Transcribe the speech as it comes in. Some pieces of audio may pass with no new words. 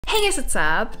Hey guys, what's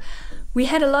up? We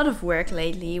had a lot of work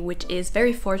lately, which is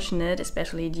very fortunate,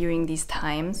 especially during these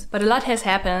times. But a lot has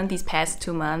happened these past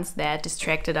 2 months that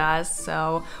distracted us,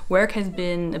 so work has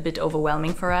been a bit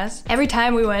overwhelming for us. Every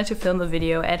time we wanted to film a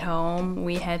video at home,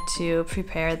 we had to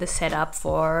prepare the setup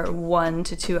for 1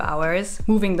 to 2 hours,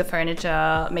 moving the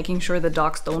furniture, making sure the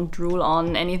dogs don't drool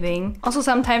on anything. Also,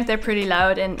 sometimes they're pretty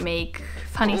loud and make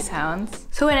funny sounds.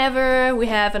 So whenever we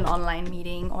have an online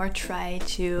meeting or try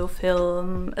to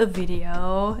film a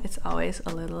video, it's always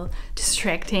a little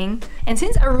distracting. And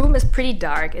since our room is pretty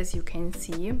dark, as you can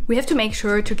see, we have to make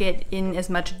sure to get in as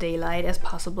much daylight as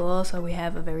possible, so we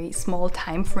have a very small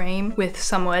time frame with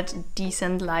somewhat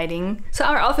decent lighting. So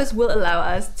our office will allow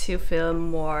us to film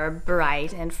more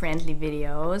bright and friendly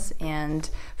videos, and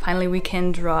finally we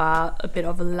can draw a bit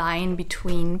of a line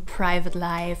between private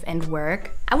life and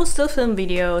work. I will still film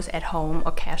videos at home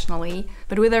occasionally,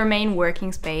 but with our main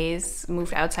working space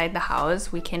moved outside the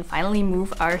house, we can finally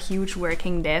move our huge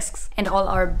working desks and all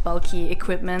our bulky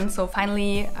equipment, so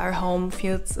finally our home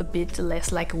feels a bit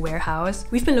less like a warehouse.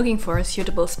 We've been looking for a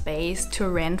suitable space to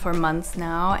rent for months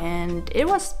now, and it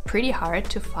was pretty hard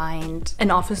to find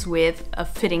an office with a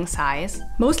fitting size.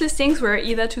 Most listings were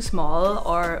either too small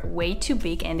or way too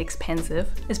big and expensive,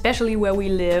 especially where we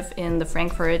live in the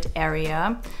Frankfurt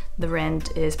area. The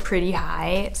rent is pretty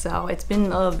high, so it's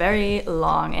been a very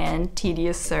long and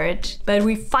tedious search. But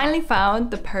we finally found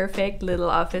the perfect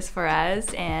little office for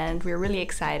us, and we're really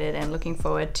excited and looking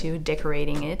forward to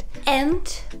decorating it. And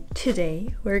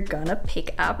today we're gonna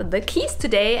pick up the keys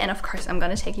today, and of course I'm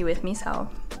gonna take you with me, so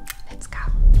let's go.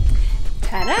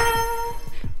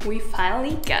 Ta-da! We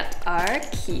finally got our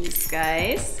keys,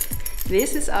 guys.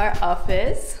 This is our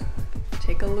office.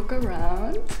 Take a look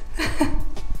around.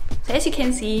 So as you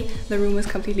can see, the room is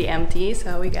completely empty,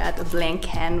 so we got a blank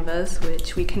canvas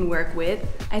which we can work with.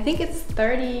 I think it's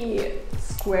 30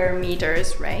 square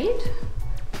meters, right?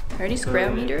 30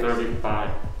 square meters?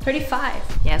 35.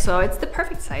 35. Yeah, so it's the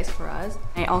perfect size for us.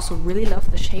 I also really love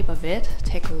the shape of it.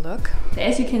 Take a look. So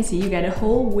as you can see, you got a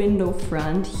whole window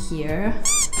front here.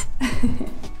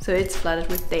 So it's flooded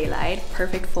with daylight,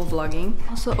 perfect for vlogging.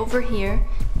 Also over here,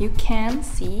 you can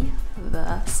see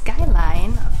the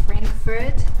skyline of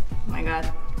Frankfurt. Oh my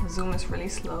god, the zoom is really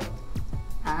slow.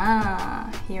 Ah,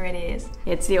 here it is.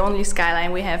 It's the only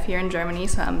skyline we have here in Germany,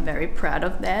 so I'm very proud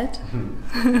of that.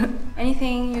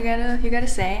 Anything you gotta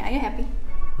say? Are you happy?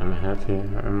 I'm happy.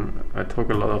 I took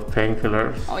a lot of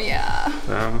painkillers. Oh yeah.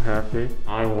 So I'm happy.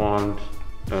 I want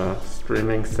a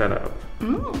streaming setup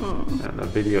and a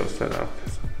video setup.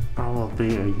 I will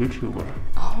be a YouTuber.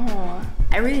 Oh,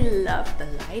 I really love the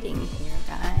lighting here,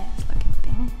 guys. Look at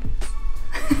this.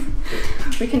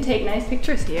 We can take nice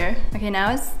pictures here. Okay,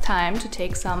 now it's time to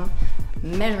take some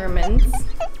measurements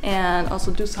and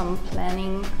also do some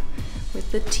planning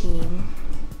with the team.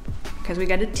 Because we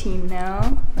got a team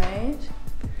now, right?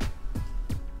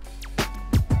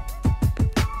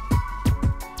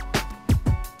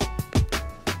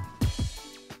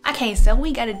 Okay, so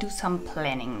we gotta do some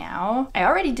planning now. I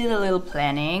already did a little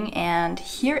planning, and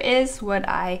here is what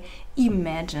I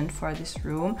imagined for this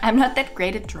room. I'm not that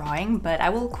great at drawing, but I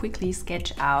will quickly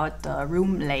sketch out the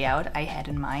room layout I had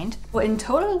in mind. Well, in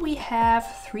total we have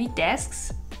 3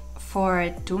 desks for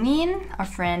Dongin, our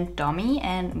friend Domi,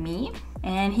 and me.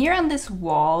 And here on this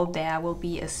wall there will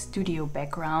be a studio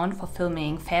background for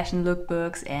filming fashion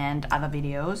lookbooks and other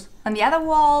videos. On the other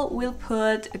wall we'll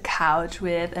put a couch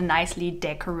with a nicely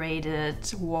decorated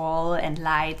wall and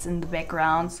lights in the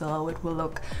background, so it will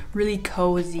look really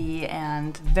cozy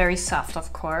and very soft,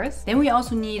 of course. Then we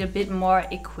also need a bit more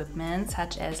equipment,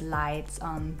 such as lights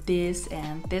on this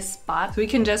and this spot, so we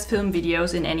can just film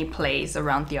videos in any place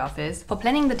around the office. For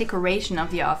planning the decoration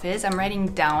of the office, I'm writing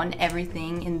down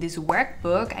everything in this workbook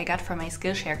I got from my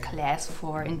Skillshare class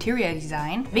for interior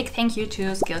design. Big thank you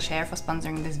to Skillshare for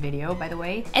sponsoring this video, by the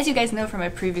way. As you guys know from my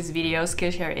previous video,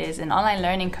 Skillshare is an online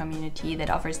learning community that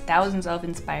offers thousands of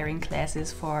inspiring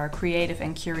classes for creative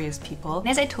and curious people. And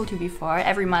as I told you before,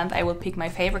 every month I will pick my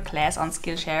favorite class on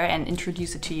Skillshare and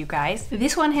introduce it to you guys.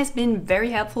 This one has been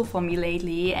very helpful for me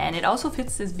lately, and it also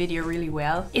fits this video really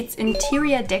well. It's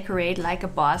Interior Decorate Like a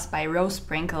Boss by Rose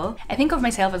Sprinkle. I think of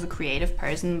myself as a creative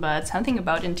person, but something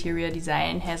about interior design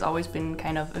design has always been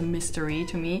kind of a mystery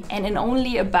to me. And in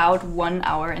only about 1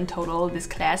 hour in total, this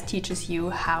class teaches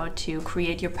you how to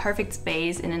create your perfect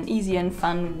space in an easy and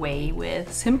fun way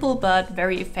with simple but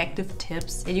very effective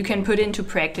tips that you can put into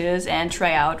practice and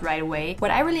try out right away. What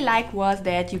I really liked was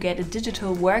that you get a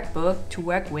digital workbook to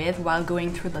work with while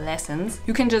going through the lessons.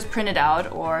 You can just print it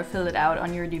out or fill it out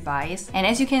on your device. And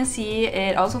as you can see,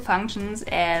 it also functions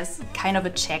as kind of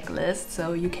a checklist,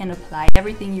 so you can apply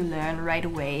everything you learn right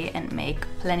away and make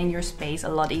planning your space a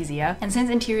lot easier. And since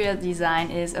interior design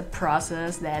is a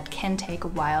process that can take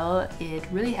a while, it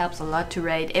really helps a lot to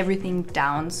write everything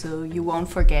down so you won't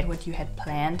forget what you had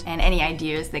planned and any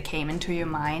ideas that came into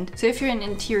your mind. So if you're an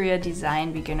interior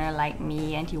design beginner like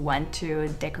me and you want to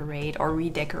decorate or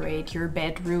redecorate your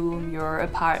bedroom, your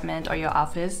apartment or your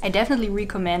office, I definitely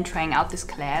recommend trying out this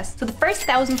class. So the first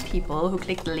 1,000 people who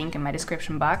click the link in my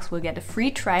description box will get a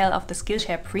free trial of the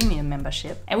Skillshare Premium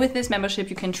membership. And with this membership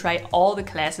you can try all the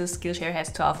classes Skillshare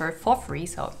has to offer for free,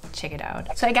 so check it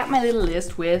out. So I got my little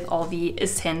list with all the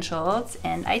essentials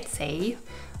and I'd say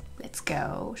let's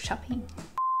go shopping.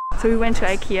 So we went to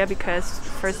IKEA because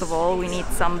first of all we need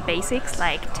some basics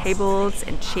like tables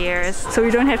and chairs so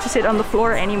we don't have to sit on the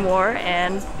floor anymore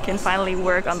and can finally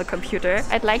work on the computer.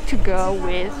 I'd like to go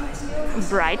with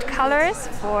bright colors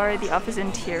for the office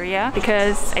interior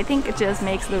because I think it just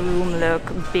makes the room look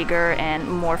bigger and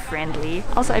more friendly.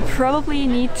 Also, I probably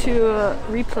need to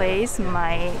replace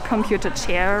my computer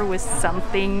chair with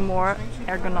something more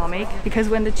ergonomic because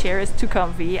when the chair is too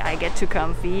comfy, I get too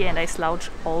comfy and I slouch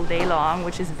all day long,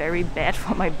 which is very bad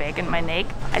for my back and my neck.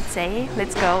 I'd say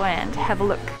let's go and have a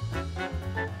look.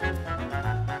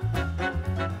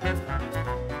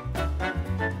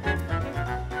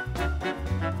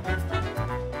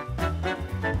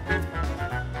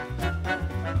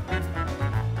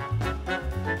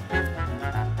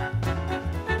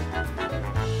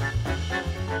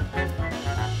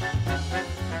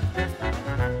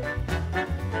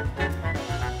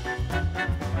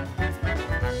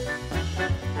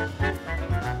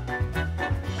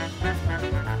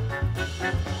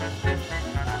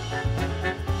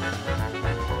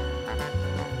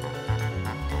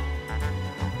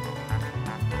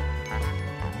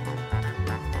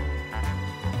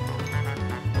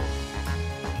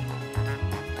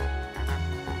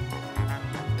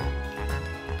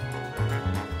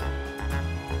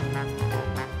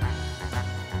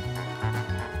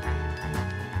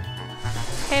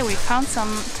 Okay, we found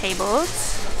some tables.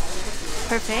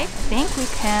 Perfect. I think we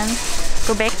can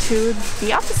go back to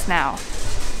the office now.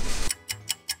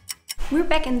 We're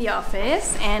back in the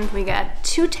office and we got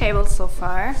 2 tables so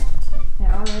far.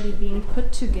 They're already being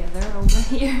put together over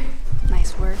here.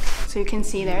 Nice work. So you can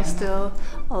see there's still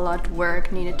a lot of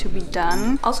work needed to be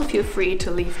done. Also feel free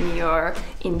to leave me your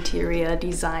interior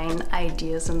design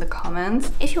ideas in the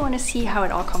comments. If you want to see how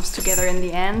it all comes together in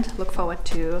the end, look forward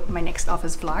to my next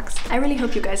office vlogs. I really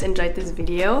hope you guys enjoyed this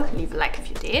video. Leave a like if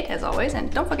you did, as always,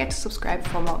 and don't forget to subscribe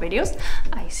for more videos.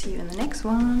 I see you in the next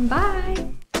one.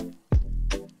 Bye!